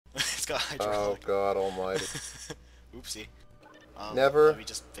got Oh hydraulic. God Almighty! Oopsie. Let Never me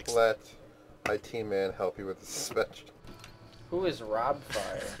just fix let ITman help you with the suspension. Who is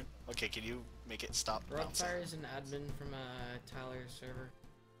Robfire? Okay, can you make it stop bouncing? Robfire is an admin from Tyler's server.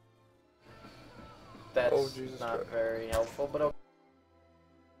 That's Oh, Jesus not Christ. very helpful, but okay.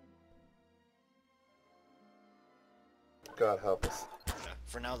 God help us. Yeah.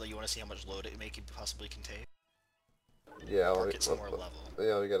 For now, though, you want to see how much load it may possibly contain? Yeah, Park it somewhere level.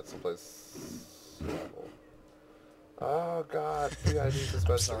 Yeah, we got it someplace. Oh God, PID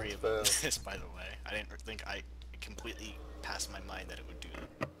suspension. I'm sorry about failed. this, by the way. I didn't think it completely passed my mind that it would do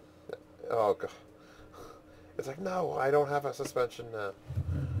that. Oh God. It's like, no, I don't have a suspension now.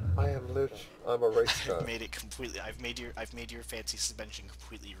 I am Luch. I'm a race car. I've made it completely. I've made your fancy suspension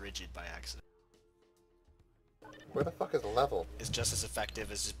completely rigid by accident. Where the fuck is level? It's just as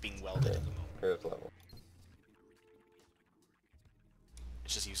effective as just being welded Yeah, at the moment. here's level. It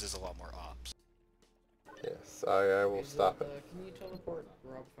just uses a lot more ops. Yes, I will Okay, stop Zelda, it. Can you teleport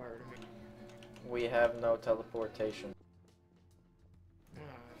Robfire to me? We have no teleportation.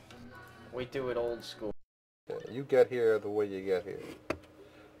 We do it old school. Yeah, you get here the way you get here.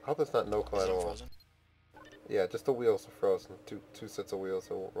 I hope it's not no Is collide it at all. frozen? Yeah, just the wheels are frozen. Two sets of wheels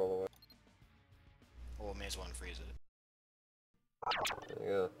that won't roll away. Well, may as well unfreeze it. There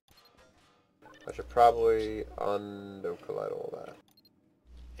you go. I should probably undo collide all that.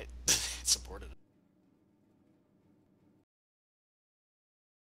 It, it supported it.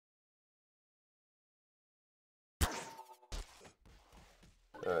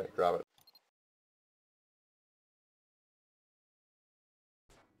 Alright, grab it.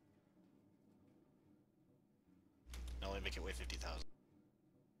 Now only make it weigh 50,000.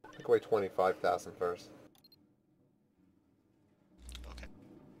 Take away 25,000 first. Okay.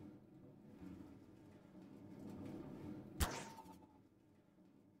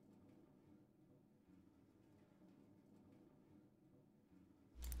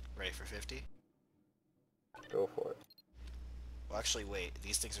 Ready for 50? Go for it. Well, actually, wait.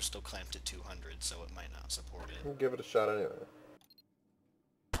 These things are still clamped at 200, so it might not support it. We'll give it a shot anyway.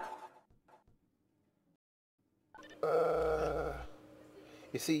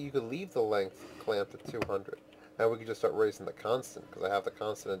 You see, you could leave the length clamped at 200. And we could just start raising the constant, because I have the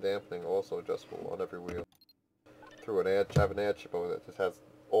constant and dampening also adjustable on every wheel. Through an air, I have an air chip over there that just has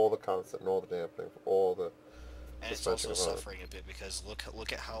all the constant and all the dampening for all the And it's suspension also components. suffering a bit because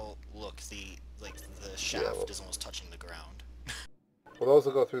look at how the shaft is almost touching the ground. Well, those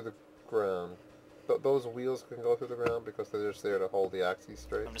will go through the ground. Those wheels can go through the ground because they're just there to hold the axes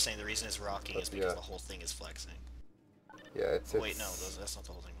straight. I'm just saying the reason it's rocking is because the whole thing is flexing. Yeah, it's... Oh, wait, no, that's not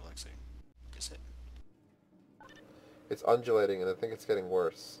the whole thing flexing. Is it? It's undulating, and I think it's getting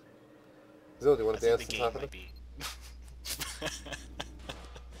worse. Zil, do you want to dance the on game top of might it? be.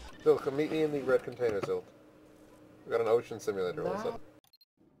 Zil, come meet me in the red container, Zil. We got an ocean simulator all of a sudden.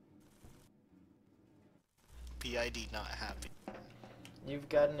 PID not happy. You've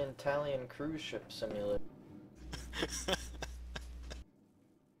got an Italian cruise ship simulator.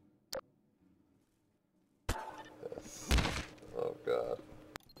 Yes. Oh god.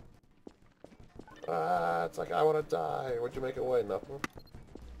 Ah, it's like I want to die. What'd you make it weigh? Nothing?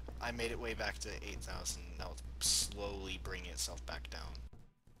 I made it way back to 8,000. Now it's slowly bringing itself back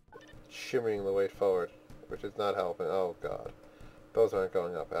down. Shimmering the weight forward, which is not helping. Oh god. Those aren't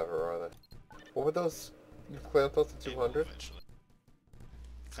going up ever, are they? What were those? You clamped those to 200?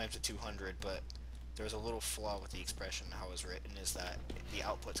 Clamped to 200, but there's a little flaw with the expression. How it's written is that the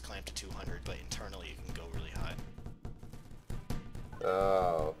output's clamped to 200, but internally it can go really high.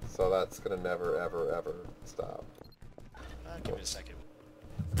 Oh, so that's gonna never, ever, ever stop. Give it a second.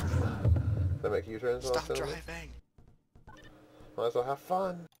 They make U-turns? Stop driving! Might as well have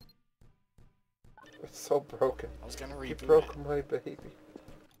fun. It's so broken. I was gonna You reboot broke it. my baby.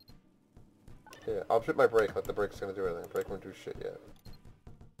 Yeah, I'll hit my brake, but the brake's gonna do anything. The brake won't do shit yet.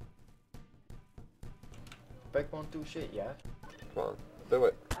 Brake won't do shit, yeah? Come on, do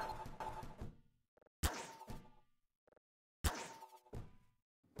it.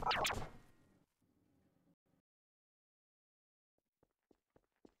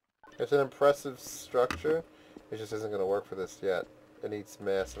 It's an impressive structure. It just isn't gonna work for this yet. It needs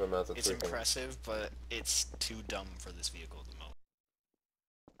massive amounts of It's tweaking. impressive, but it's too dumb for this vehicle at the moment.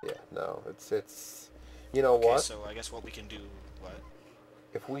 Yeah, no, it's... You know Okay, what? so I guess what we can do... What?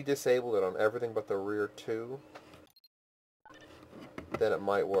 If we disable it on everything but the rear two, then it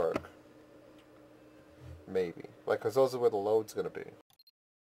might work. Maybe. Like, because those are where the load's going to be.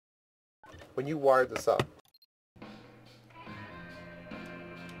 When you wired this up,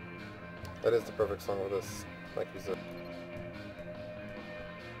 that is the perfect song with this, like you said.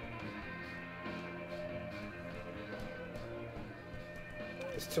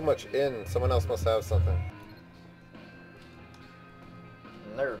 There's too much in. Someone else must have something.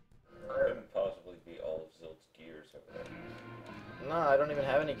 Nerf. Couldn't possibly be all of Zilt's gears over there. No, I don't even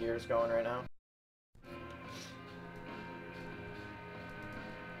have any gears going right now.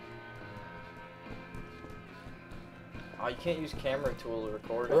 Oh, you can't use camera tool to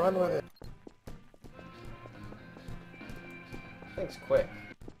record. Run with it. Thing's quick.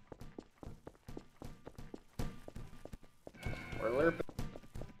 We're lerping.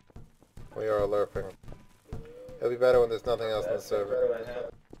 We are lerping. It'll be better when there's nothing else on the server.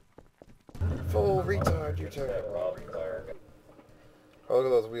 Full retard, you turn. Oh, look at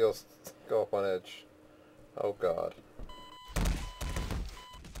those wheels go up on edge. Oh god.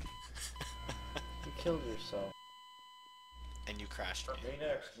 You killed yourself. And you crashed me. Me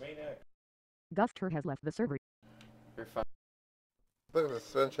next, me next. Guster has left the server. You're fine. Look at the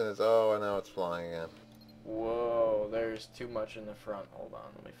suspension is. Oh, and now it's flying again. Whoa, there's too much in the front. Hold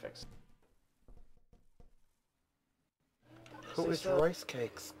on, let me fix it. Who is so. rice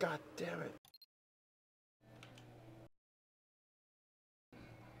cakes? God damn it.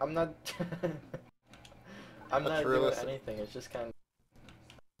 I'm not... I'm That's not doing realistic. anything, it's just kind of...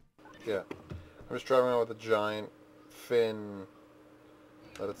 Yeah. I'm just driving around with a giant fin.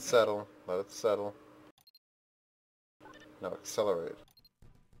 Let it settle. Let it settle. Now accelerate.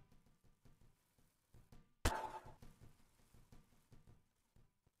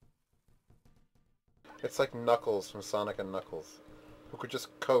 It's like Knuckles from Sonic and Knuckles, who could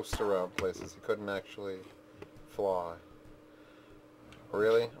just coast around places. He couldn't actually fly.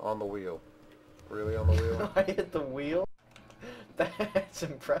 Really? On the wheel. Really on the wheel? I hit the wheel? That's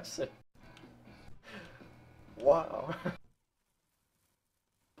impressive. Wow.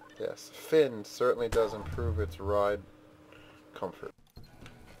 Yes. Fin certainly does improve its ride comfort.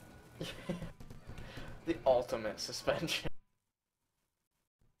 The ultimate suspension.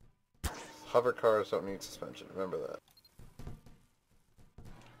 Hover cars don't need suspension, remember that.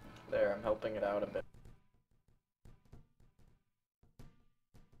 There, I'm helping it out a bit.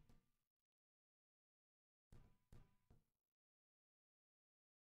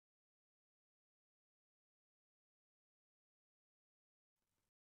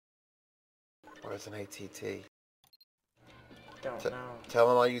 Where's an ATT? Don't know. Tell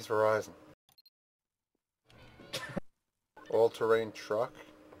them I use Verizon. All-terrain truck?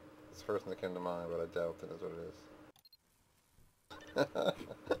 It's the first thing that came to mind, but I doubt that is what it is.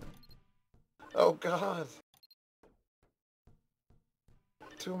 Oh god!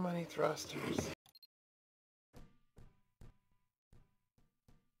 Too many thrusters.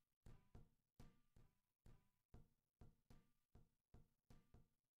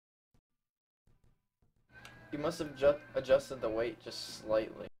 You must have adjusted the weight just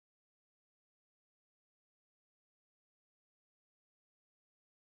slightly.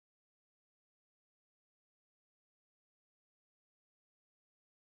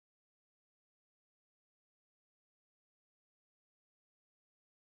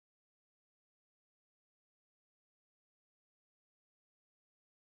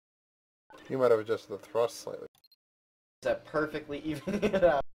 You might have adjusted the thrust slightly. Is that perfectly evening it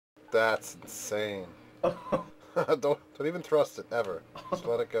out? That's insane. Oh. don't even thrust it, ever. Just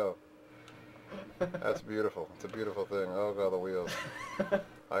let it go. That's beautiful. It's a beautiful thing. Oh god, the wheels. I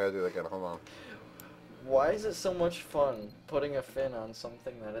gotta do that again, hold on. Why is it so much fun putting a fin on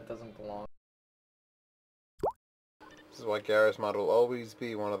something that it doesn't belong? This is why Garry's Mod will always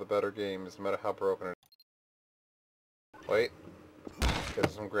be one of the better games, no matter how broken it is. Wait. Get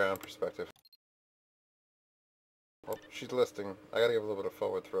some ground perspective. Oh, she's listing. I gotta give a little bit of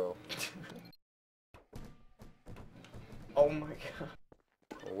forward throw. Oh my god.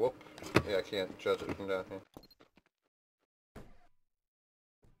 Whoop. Yeah, I can't judge it from down here.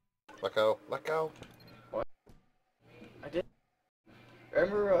 Let go. Let go. What? I did.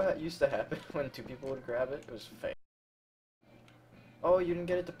 Remember what used to happen when two people would grab it? It was fake. Oh, you didn't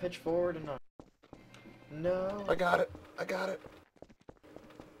get it to pitch forward enough. No. I got it. I got it.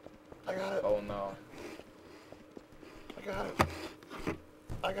 I got it. Oh no. I got it.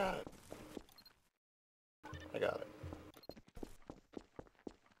 I got it. I got it.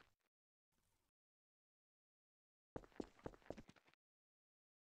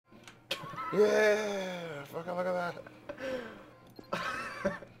 Yeah! Fucking look at that.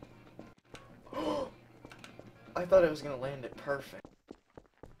 I thought I was gonna land it perfect.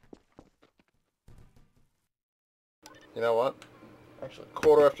 You know what? Actually.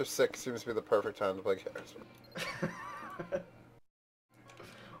 6:15 seems to be the perfect time to play Garry's Mod.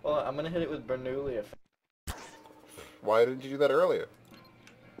 Well, I'm gonna hit it with Bernoulli if... Why didn't you do that earlier?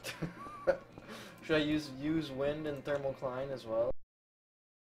 Should I use wind and thermal climb as well?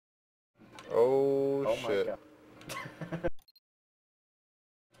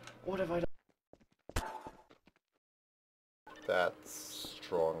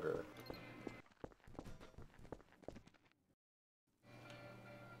 stronger.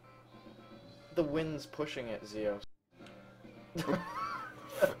 The wind's pushing it, Zeos.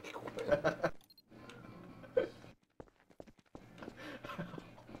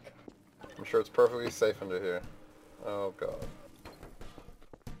 I'm sure it's perfectly safe under here. Oh god.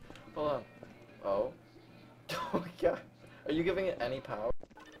 Hold on. Oh. Oh god. Are you giving it any power?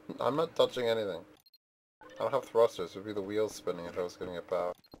 I'm not touching anything. I don't have thrusters. It would be the wheels spinning if I was giving it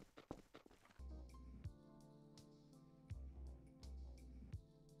power.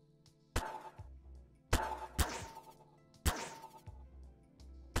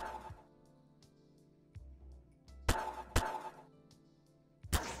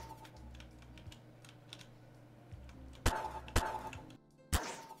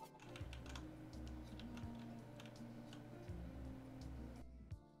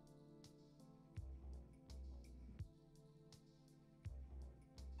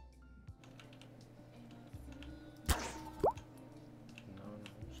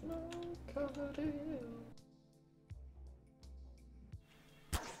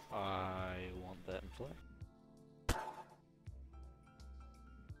 I want that in play.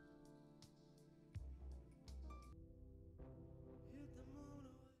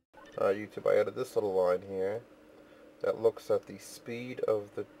 Alright, YouTube, I added this little line here that looks at the speed of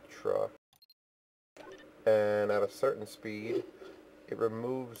the truck, and at a certain speed it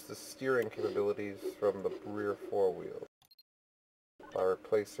removes the steering capabilities from the rear four wheels by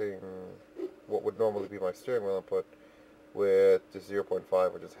replacing what would normally be my steering wheel input with the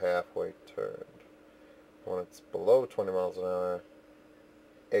 0.5, which is halfway turned. When it's below 20 miles an hour,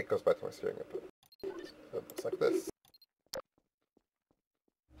 it goes back to my steering input. So it looks like this.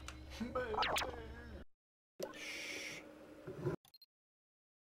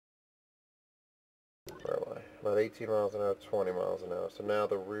 Where am I? About 18 miles an hour, 20 miles an hour. So now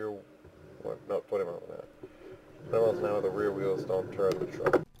the rear, well, no, 20 miles an hour. 20 miles an hour, the rear wheels don't turn the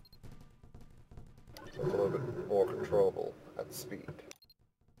truck. So it's a little bit more controllable at speed.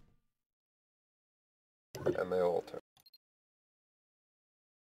 And they all turn.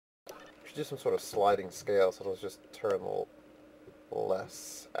 We should do some sort of sliding scale so it'll just turn a little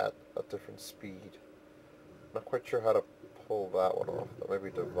less at a different speed. Not quite sure how to pull that one off, though.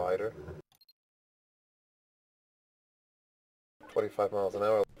 Maybe divider. 25 miles an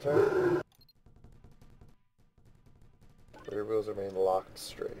hour turn. Rear wheels remain locked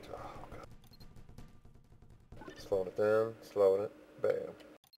straight. Oh god. Slowing it down, slowing it, bam.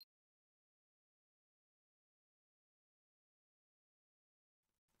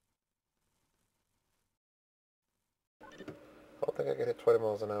 I don't think I can hit 20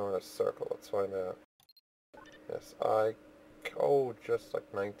 miles an hour in a circle. Let's find out. Yes, oh, just like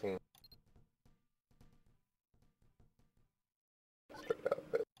 19. Straight out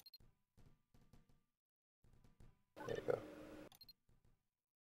a bit. There you go.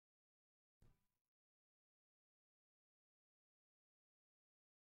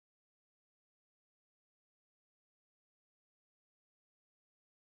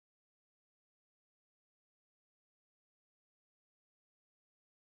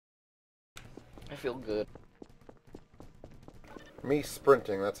 I feel good. Me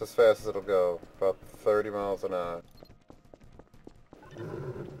sprinting, that's as fast as it'll go. About 30 miles an hour.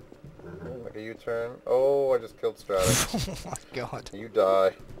 Like a U-turn. Oh, I just killed Strata. Oh my god. You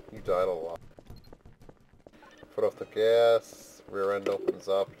die. You died a lot. Put off the gas. Rear end opens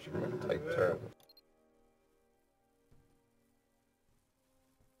up. Should be a tight turn.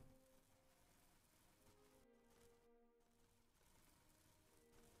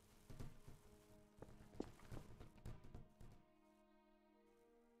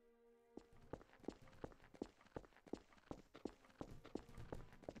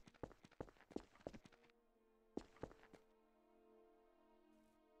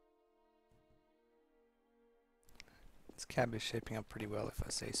 This cab is shaping up pretty well, if I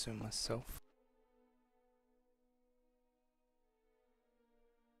say so myself.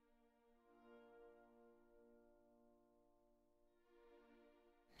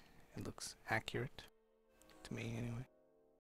 It looks accurate, to me anyway.